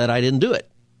evidence that said I didn't do it,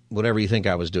 whatever you think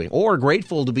I was doing, or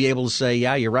grateful to be able to say,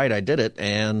 yeah, you're right, I did it,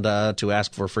 and to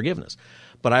ask for forgiveness.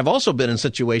 But I've also been in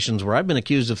situations where I've been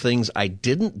accused of things I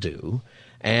didn't do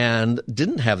and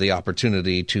didn't have the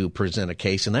opportunity to present a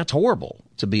case, and that's horrible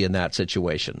to be in that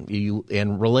situation.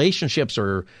 And relationships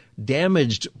are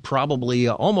damaged probably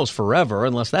almost forever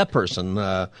unless that person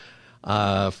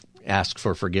asks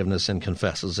for forgiveness and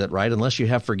confesses it, right? Unless you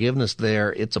have forgiveness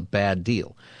there, it's a bad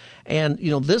deal. And,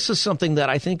 this is something that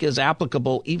I think is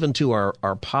applicable even to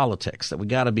our politics, that we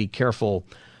got to be careful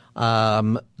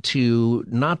to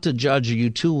not to judge, or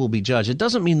you too will be judged. It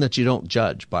doesn't mean that you don't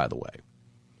judge, by the way.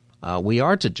 We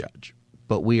are to judge,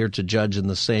 but we are to judge in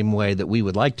the same way that we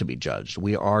would like to be judged.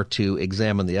 We are to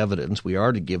examine the evidence. We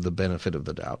are to give the benefit of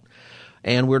the doubt,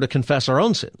 and we're to confess our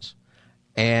own sins.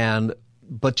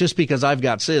 But just because I've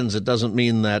got sins, it doesn't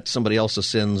mean that somebody else's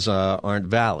sins aren't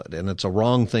valid. And it's a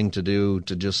wrong thing to do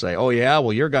to just say, oh, yeah,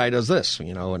 well, your guy does this,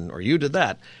 or you did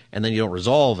that, and then you don't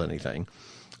resolve anything.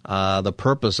 The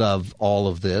purpose of all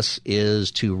of this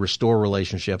is to restore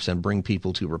relationships and bring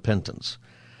people to repentance.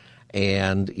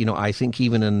 And, I think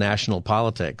even in national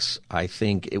politics, I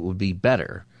think it would be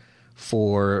better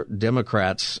for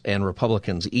Democrats and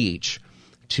Republicans each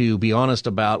to be honest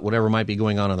about whatever might be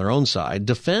going on their own side,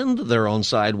 defend their own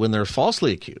side when they're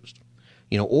falsely accused,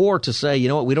 or to say,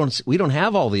 what, we don't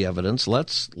have all the evidence.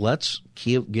 Let's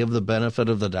give the benefit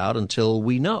of the doubt until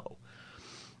we know.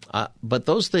 But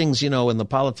those things, in the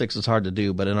politics, it's hard to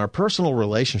do. But in our personal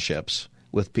relationships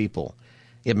with people,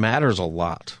 it matters a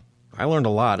lot. I learned a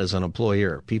lot as an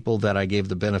employer. People that I gave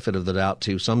the benefit of the doubt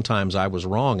to, sometimes I was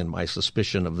wrong in my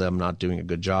suspicion of them not doing a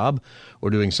good job or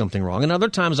doing something wrong. And other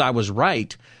times I was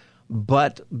right,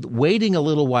 but waiting a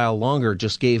little while longer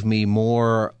just gave me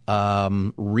more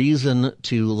reason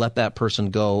to let that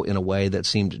person go in a way that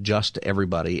seemed just to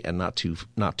everybody and not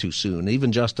too soon,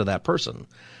 even just to that person.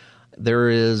 There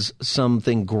is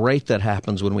something great that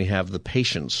happens when we have the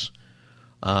patience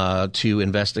to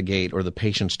investigate, or the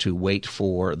patience to wait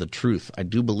for the truth. I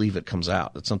do believe it comes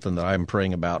out. It's something that I'm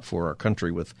praying about for our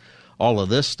country with all of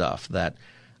this stuff, that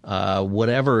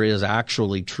whatever is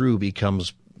actually true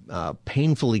becomes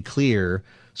painfully clear,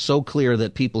 so clear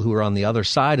that people who are on the other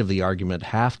side of the argument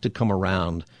have to come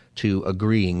around to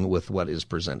agreeing with what is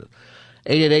presented.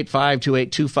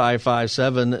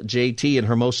 888-528-2557, JT in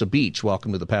Hermosa Beach.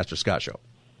 Welcome to the Pastor Scott Show.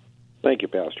 Thank you,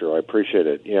 Pastor. I appreciate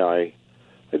it. Yeah, I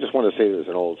just want to say there's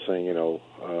an old saying,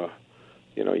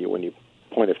 when you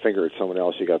point a finger at someone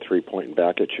else, you got three pointing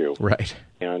back at you. Right.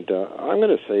 And I'm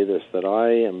going to say this, that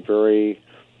I am very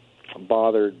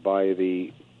bothered by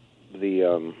the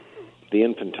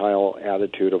infantile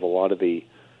attitude of a lot of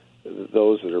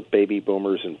those that are baby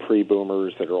boomers and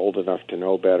pre-boomers that are old enough to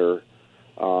know better.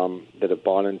 that have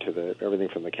bought into everything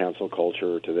from the cancel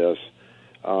culture to this.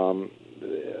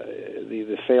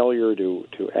 The failure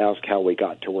to ask how we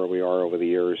got to where we are over the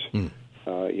years.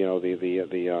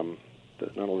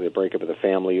 Not only the breakup of the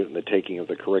family and the taking of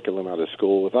the curriculum out of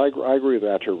school. I agree with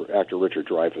actor Richard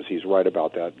Dreyfuss. He's right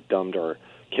about that. Dumbed our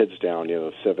kids down,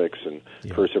 civics and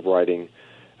cursive writing.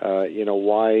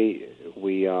 Why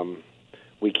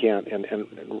we can't.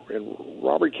 And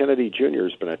Robert Kennedy Jr.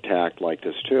 has been attacked like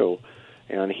this too.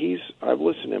 And I've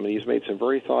listened to him, and he's made some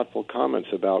very thoughtful comments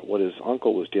about what his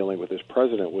uncle was dealing with as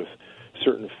president, with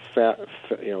certain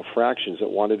fractions that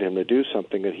wanted him to do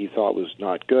something that he thought was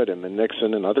not good. And then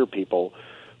Nixon and other people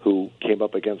who came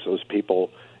up against those people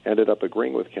ended up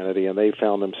agreeing with Kennedy, and they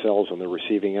found themselves on the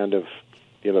receiving end of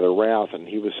the wrath. And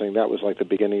he was saying that was like the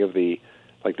beginning of this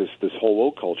whole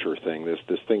woke culture thing.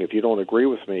 This thing, if you don't agree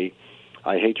with me,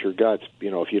 I hate your guts.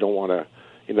 If you don't want to,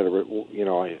 there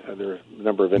are a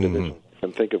number of individuals.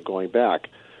 And think of going back,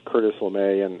 Curtis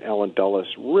LeMay and Alan Dulles,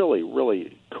 really,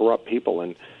 really corrupt people,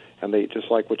 and they just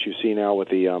like what you see now with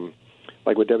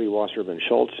like what Debbie Wasserman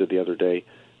Schultz did the other day.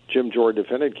 Jim Jordan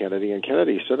defended Kennedy, and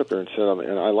Kennedy stood up there and said,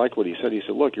 and I like what he said. He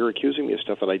said, "Look, you're accusing me of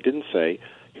stuff that I didn't say.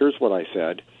 Here's what I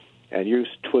said, and you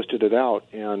twisted it out."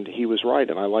 And he was right,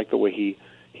 and I like the way he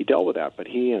dealt with that. But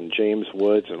he and James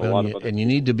Woods and a lot of other... And you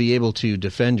need to be able to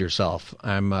defend yourself.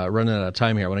 I'm running out of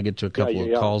time here. I want to get to a couple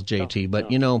of calls, JT.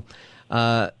 But,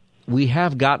 we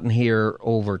have gotten here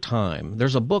over time.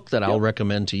 There's a book that I'll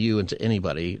recommend to you and to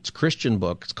anybody. It's a Christian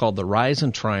book. It's called The Rise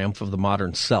and Triumph of the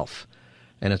Modern Self.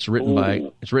 And it's written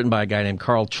by a guy named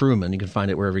Carl Trueman. You can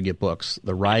find it wherever you get books.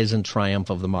 The Rise and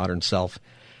Triumph of the Modern Self.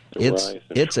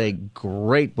 It's a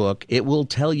great book. It will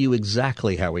tell you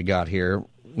exactly how we got here,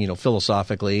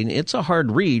 philosophically. And it's a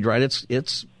hard read, right?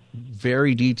 It's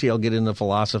very detailed, get into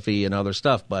philosophy and other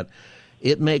stuff, but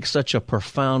it makes such a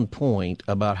profound point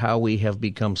about how we have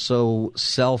become so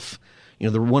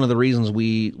one of the reasons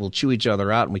we will chew each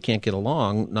other out and we can't get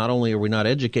along, not only are we not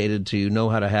educated to know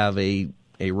how to have a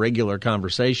regular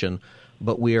conversation,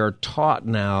 but we are taught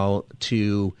now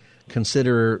to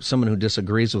consider someone who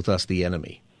disagrees with us the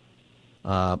enemy,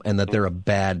 and that they're a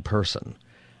bad person.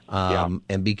 And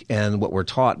what we're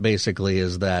taught basically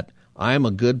is that I'm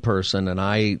a good person and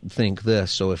I think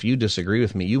this, so if you disagree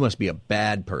with me, you must be a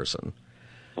bad person.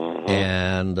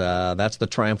 And that's the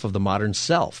triumph of the modern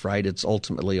self, right? It's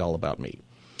ultimately all about me.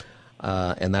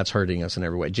 And that's hurting us in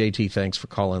every way. JT, thanks for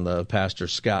calling the Pastor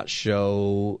Scott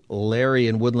Show. Larry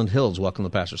in Woodland Hills, welcome to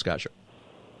the Pastor Scott Show.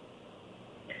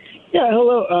 Yeah,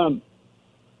 hello.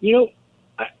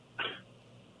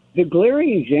 The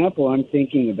glaring example I'm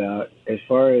thinking about as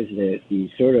far as the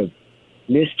sort of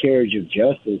miscarriage of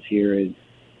justice here is,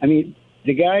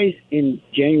 the guys in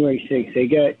January 6th, they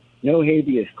got no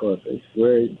habeas corpus,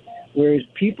 whereas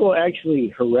people actually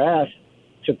harassed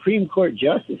Supreme Court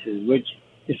justices, which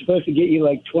is supposed to get you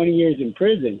like 20 years in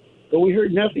prison, but we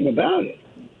heard nothing about it.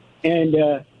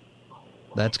 And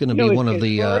that's going to be one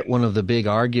of the big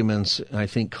arguments, I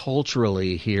think,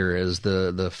 culturally here is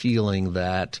the feeling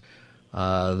that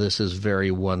this is very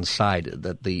one-sided,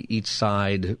 that each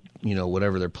side,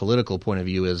 whatever their political point of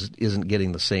view is, isn't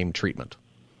getting the same treatment.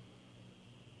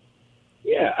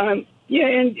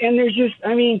 And there's just,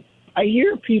 I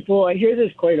hear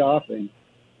this quite often,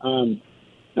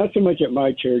 not so much at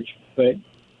my church, but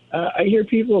I hear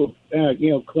people,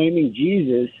 claiming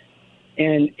Jesus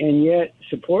and yet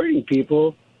supporting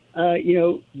people,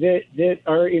 that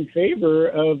are in favor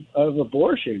of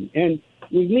abortion. And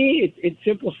with me, it's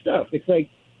simple stuff. It's like,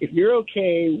 if you're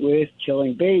okay with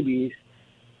killing babies,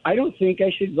 I don't think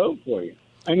I should vote for you.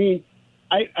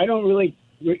 I don't really,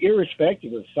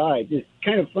 irrespective of sides. It's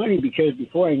kind of funny because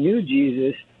before I knew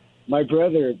Jesus, my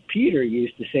brother Peter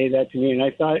used to say that to me, and I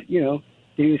thought, that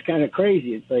he was kind of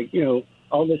crazy. It's like,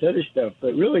 all this other stuff.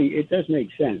 But really, it does make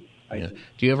sense.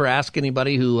 Do you ever ask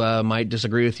anybody who might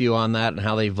disagree with you on that and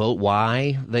how they vote,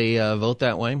 why they vote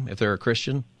that way, if they're a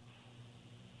Christian?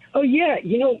 Oh, yeah.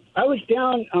 I was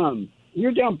down, we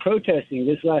were down protesting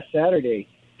this last Saturday.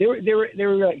 They were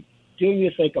doing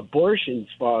this like abortion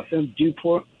spa, some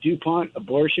DuPont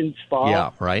abortion spa.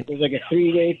 Yeah, right. It was like a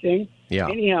 3-day thing. Yeah.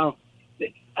 Anyhow,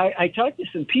 I talked to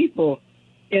some people,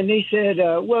 and they said,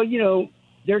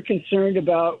 they're concerned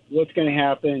about what's going to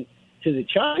happen to the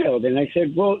child. And I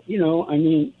said, well,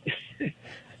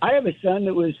 I have a son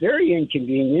that was very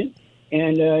inconvenient,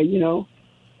 and,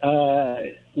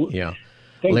 Yeah.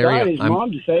 Thank Larry, God his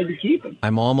mom decided to keep him.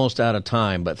 I'm almost out of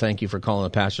time, but thank you for calling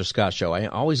the Pastor Scott Show. I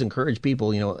always encourage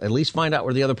people, at least find out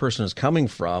where the other person is coming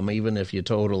from, even if you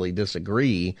totally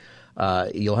disagree.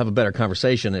 You'll have a better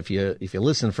conversation if you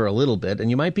listen for a little bit,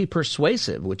 and you might be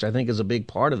persuasive, which I think is a big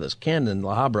part of this. Ken in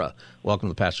La Habra, welcome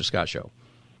to the Pastor Scott Show.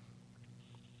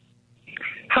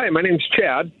 Hi, my name's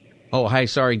Chad. Oh, hi.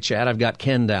 Sorry, Chad. I've got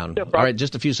Ken down. No All right,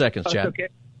 just a few seconds, Chad. Okay.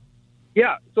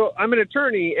 Yeah, so I'm an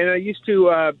attorney, and I used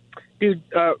to do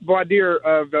voir dire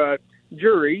of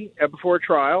jury before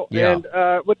trial, and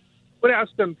would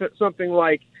ask them something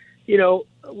like, do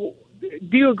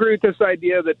you agree with this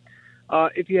idea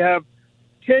that if you have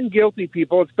 10 guilty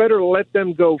people, it's better to let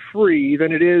them go free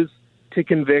than it is to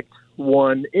convict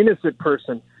one innocent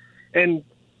person? And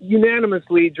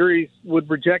unanimously, juries would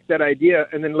reject that idea,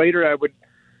 and then later I would,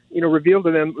 reveal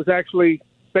to them it was actually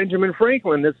Benjamin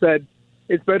Franklin that said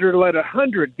it's better to let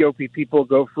 100 guilty people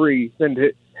go free than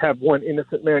to have one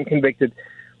innocent man convicted.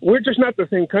 We're just not the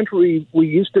same country we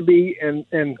used to be,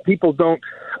 and people don't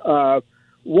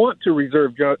want to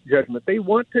reserve judgment. They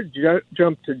want to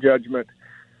jump to judgment.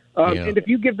 And if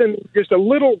you give them just a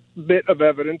little bit of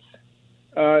evidence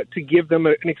to give them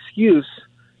an excuse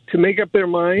to make up their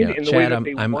mind in the way that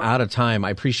they want. I'm out of time. I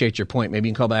appreciate your point. Maybe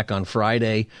you can call back on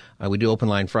Friday. We do Open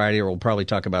Line Friday, or we'll probably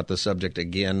talk about this subject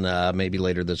again maybe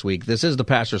later this week. This is the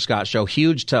Pastor Scott Show.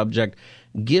 Huge subject.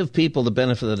 Give people the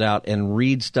benefit of the doubt and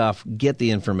read stuff. Get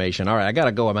the information. All right, I got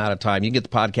to go. I'm out of time. You can get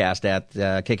the podcast at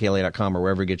kkla.com or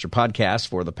wherever you get your podcasts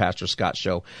for the Pastor Scott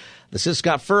Show. This is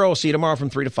Scott Furrow. See you tomorrow from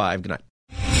 3 to 5. Good night.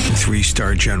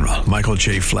 3-star General Michael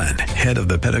J. Flynn, head of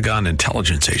the Pentagon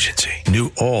Intelligence Agency, knew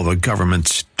all the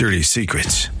government's dirty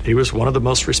secrets. He was one of the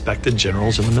most respected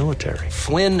generals in the military.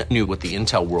 Flynn knew what the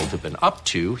intel world had been up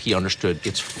to. He understood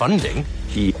its funding.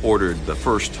 He ordered the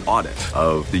first audit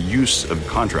of the use of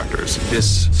contractors.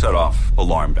 This set off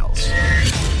alarm bells.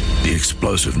 The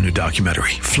explosive new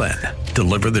documentary, Flynn,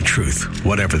 Deliver the Truth,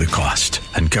 Whatever the Cost,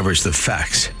 uncovers the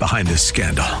facts behind this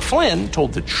scandal. Flynn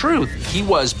told the truth. He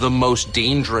was the most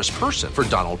dangerous person for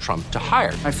Donald Trump to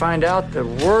hire. I find out the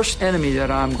worst enemy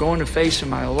that I'm going to face in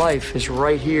my life is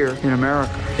right here in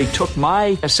America. They took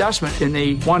my assessment and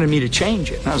they wanted me to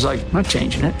change it. And I was like, I'm not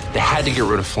changing it. They had to get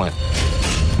rid of Flynn.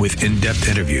 With in-depth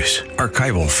interviews,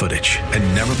 archival footage,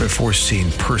 and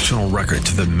never-before-seen personal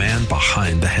records of the man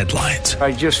behind the headlines.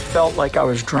 I just felt like I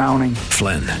was drowning.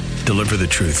 Flynn, Deliver the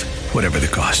Truth, Whatever the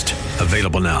Cost.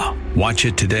 Available now. Watch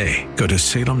it today. Go to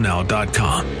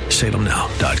salemnow.com.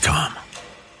 salemnow.com.